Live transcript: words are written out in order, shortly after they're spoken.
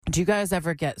Do you guys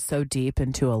ever get so deep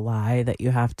into a lie that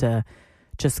you have to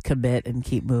just commit and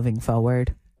keep moving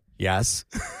forward? Yes.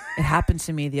 It happened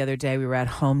to me the other day. We were at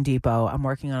Home Depot. I'm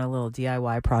working on a little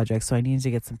DIY project, so I needed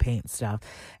to get some paint stuff.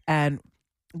 And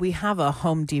we have a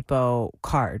Home Depot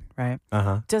card, right?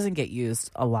 Uh-huh. It doesn't get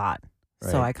used a lot,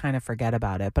 so Right. I kind of forget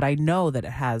about it. But I know that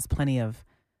it has plenty of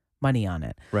money on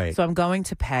it. Right. So I'm going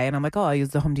to pay, and I'm like, oh, I'll use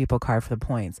the Home Depot card for the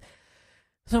points.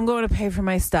 So I'm going to pay for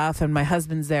my stuff, and my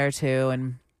husband's there too,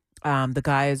 and the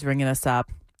guy is ringing us up,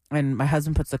 and my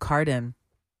husband puts the card in,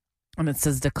 and it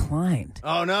says declined.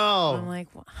 Oh, And no. I'm like,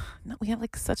 well, no, we have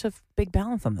like such a big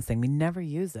balance on this thing. We never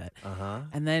use it. Uh-huh.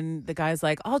 And then the guy's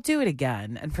like, I'll do it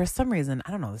again. And for some reason,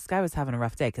 I don't know, this guy was having a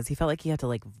rough day because he felt like he had to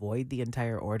like void the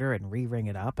entire order and re-ring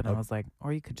it up. And I was like,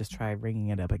 or you could just try ringing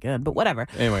it up again. But whatever.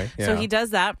 Anyway, yeah. So he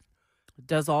does that,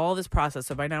 does all this process.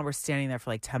 So by now we're standing there for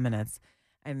like 10 minutes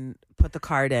and put the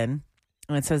card in,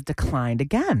 and it says declined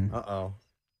again. Uh-oh.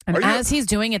 And Are you- as he's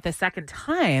doing it the second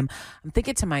time, I'm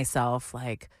thinking to myself,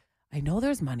 like, I know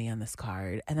there's money on this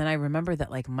card. And then I remember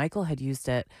that, like, Michael had used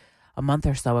it a month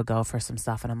or so ago for some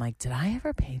stuff. And I'm like, did I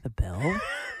ever pay the bill?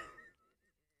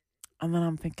 And then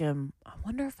I'm thinking, I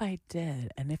wonder if I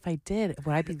did. And if I did,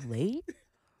 would I be late?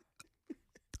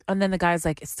 And then the guy's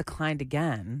like, it's declined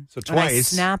again. So And I twice.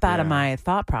 snap out of Yeah. my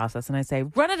thought process and I say,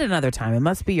 run it another time. It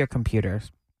must be your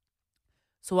computer's.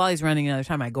 So while he's running another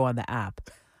time, I go on the app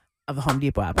of the Home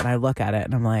Depot app and I look at it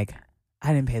and I'm like,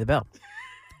 I didn't pay the bill.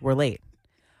 We're late.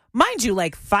 Mind you,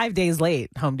 like 5 days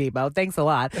late, Home Depot. Thanks a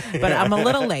lot. But I'm a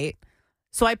little late.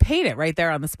 So I paid it right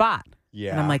there on the spot.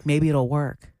 Yeah. And I'm like, maybe it'll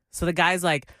work. So the guy's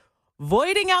like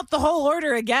voiding out the whole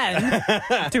order again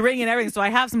to ring and everything. So I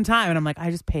have some time. And I'm like,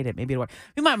 I just paid it. Maybe it'll work.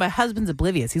 Meanwhile, my husband's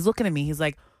oblivious. He's looking at me. He's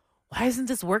like, why isn't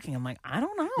this working? I'm like, I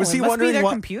don't know. Was it he must wondering be their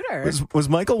what- computer. Was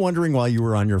Michael wondering while you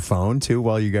were on your phone, too,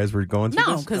 while you guys were going through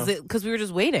No, this? because we were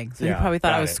just waiting. So Yeah, he probably thought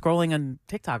got I was it. scrolling on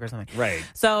TikTok or something. Right.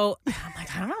 So I'm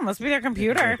like, I don't know. It must be their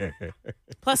computer.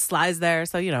 Plus Sly's there.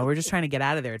 So, we're just trying to get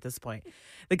out of there at this point.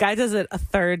 The guy does it a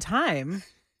third time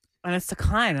and it's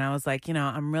declined. And I was like,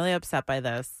 I'm really upset by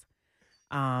this.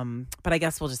 But I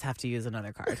guess we'll just have to use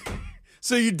another card.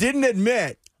 So you didn't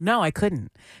admit. No, I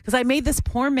couldn't. Because I made this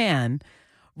poor man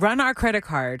run our credit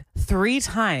card 3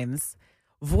 times,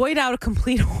 void out a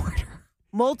complete order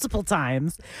multiple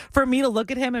times for me to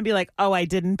look at him and be like, oh, I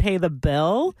didn't pay the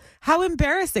bill? How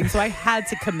embarrassing. So I had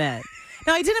to commit.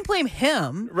 Now, I didn't blame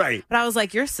him. Right. But I was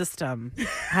like, your system,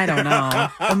 I don't know.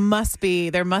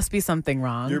 There must be something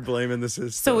wrong. You're blaming the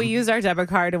system. So we used our debit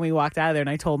card and we walked out of there and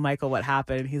I told Michael what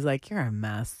happened. And he's like, you're a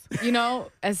mess.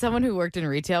 As someone who worked in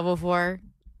retail before,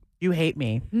 You hate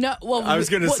me. no, well, I was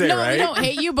gonna say, no, right? we don't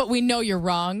hate you, but we know you're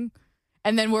wrong.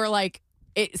 And then we're like,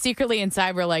 secretly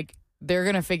inside, we're like, they're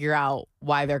gonna figure out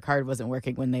why their card wasn't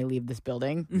working when they leave this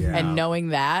building. Yeah. And knowing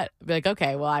that, be like,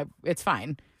 okay, well, it's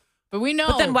fine. But we know.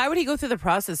 But then why would he go through the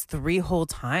process 3 whole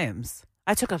times?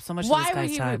 I took up so much of Why this would guy's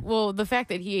he? time. Well, the fact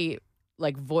that he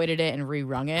voided it and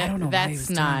rerung it. I don't know why That's he was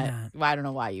doing not. that. Well, I don't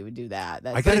know why you would do that.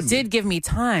 That's, I But gotta- it did give me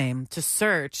time to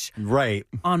search Right.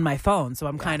 on my phone, so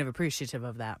I'm kind of appreciative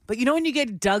of that. But when you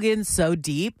get dug in so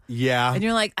deep Yeah. and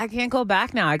you're like, I can't go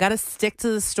back now. I got to stick to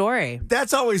the story.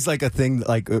 That's always like a thing,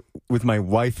 like with my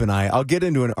wife and I'll get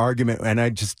into an argument and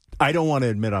I don't want to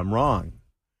admit I'm wrong.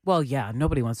 Well, yeah,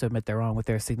 nobody wants to admit they're wrong with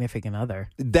their significant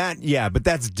other. But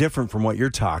that's different from what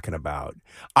you're talking about.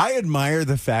 I admire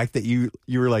the fact that you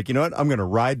were like, you know what, I'm going to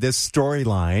ride this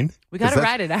storyline. We got to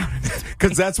ride it out.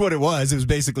 Because that's what it was. It was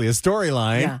basically a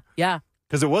storyline. Yeah.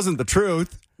 Because it wasn't the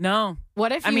truth. No.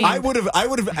 what if I you? mean- I would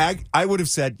have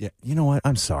said, yeah, you know what,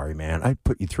 I'm sorry, man. I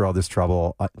put you through all this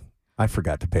trouble. I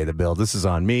forgot to pay the bill. This is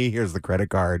on me. Here's the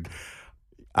credit card.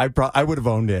 I would have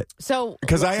owned it. so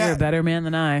Because I You're a had, better man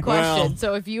than I. question. Well,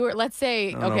 So if you were, let's say,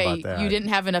 I don't know okay, about that. you didn't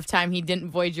have enough time. He didn't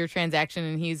void your transaction,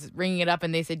 and he's ringing it up,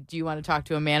 and they said, "Do you want to talk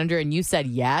to a manager?" And you said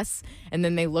yes, and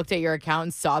then they looked at your account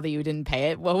and saw that you didn't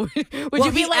pay it. Well, would Well,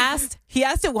 you be he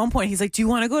asked at one point, he's like, do you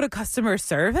want to go to customer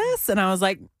service? And I was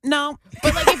like, no.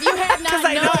 But like, if you had Because not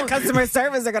I know known, at customer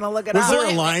service they're going to look it was up. there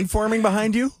a line forming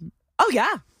behind you? Oh, yeah.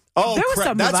 Oh, There was crap.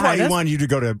 something That's why behind he us. wanted you to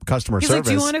go to customer He's service.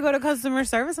 like, do you want to go to customer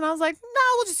service? And I was like, no,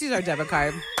 we'll just use our debit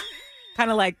card. Kind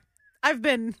of like, I've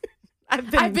been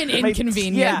inconvenienced.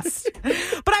 Yes.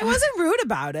 But I wasn't rude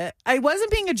about it. I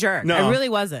wasn't being a jerk. No. I really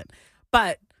wasn't.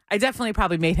 But I definitely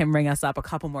probably made him ring us up a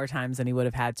couple more times than he would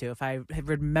have had to if I had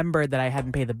remembered that I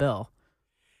hadn't paid the bill.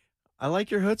 I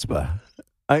like your chutzpah.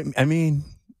 I mean,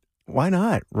 why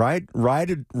not? Ride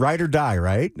or die,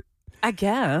 right? I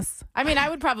guess. I mean, I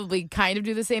would probably kind of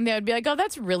do the same thing. I'd be like, "Oh,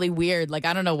 that's really weird. Like,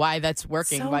 I don't know why that's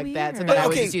working So like that." So weird. then But I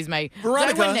would okay, just use my. 'cause I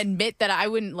Veronica- wouldn't admit that I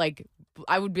wouldn't like.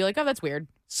 I would be like, "Oh, that's weird."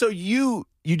 So you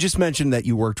just mentioned that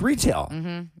you worked retail.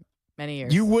 Mm-hmm. Many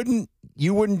years. You wouldn't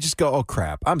just go, oh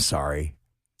crap, I'm sorry.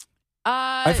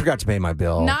 I forgot to pay my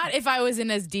bill. Not if I was in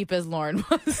as deep as Lauren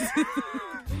was.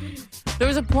 There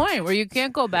was a point where you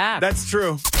can't go back. That's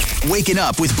true. Waking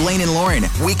up with Blaine and Lauren.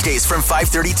 Weekdays from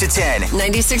 5:30 to 10.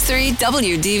 96.3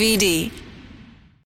 WDVD.